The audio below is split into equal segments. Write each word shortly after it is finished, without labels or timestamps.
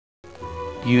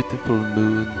Beautiful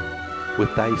moon,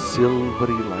 with thy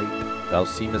silvery light, thou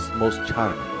seemest most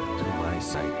charming to my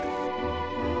sight.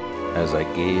 As I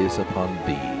gaze upon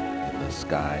thee in the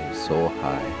sky so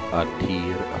high, a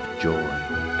tear of joy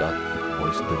doth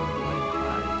moisten mine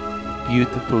eye.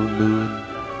 Beautiful moon,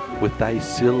 with thy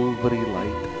silvery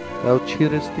light, thou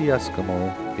cheerest the Eskimo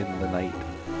in the night,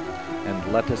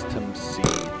 and lettest him see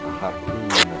a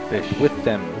harpoon a fish. With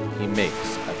them he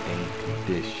makes a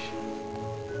dainty dish.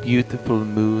 Beautiful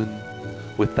moon,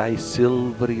 with thy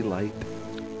silvery light,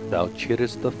 thou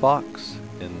cheerest the fox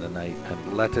in the night,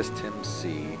 and lettest him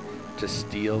see to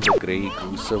steal the grey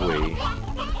goose away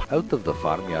out of the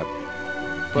farmyard.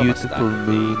 Beautiful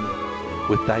moon,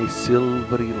 with thy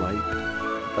silvery light,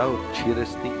 thou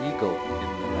cheerest the eagle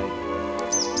in the night,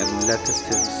 and lettest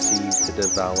him see to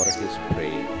devour his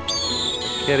prey,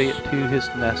 and carry it to his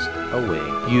nest away.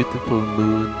 Beautiful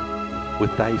moon,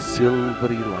 with thy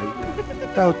silvery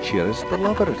light, thou cheerest the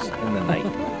lovers in the night,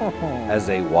 as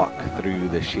they walk through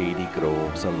the shady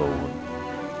groves alone,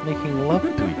 making love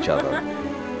to each other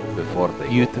before they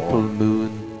Beautiful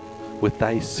moon, with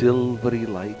thy silvery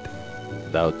light,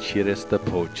 thou cheerest the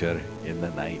poacher in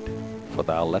the night, for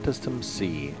thou lettest him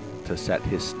see to set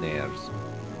his snares,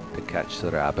 to catch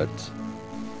the rabbits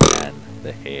and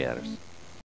the hares.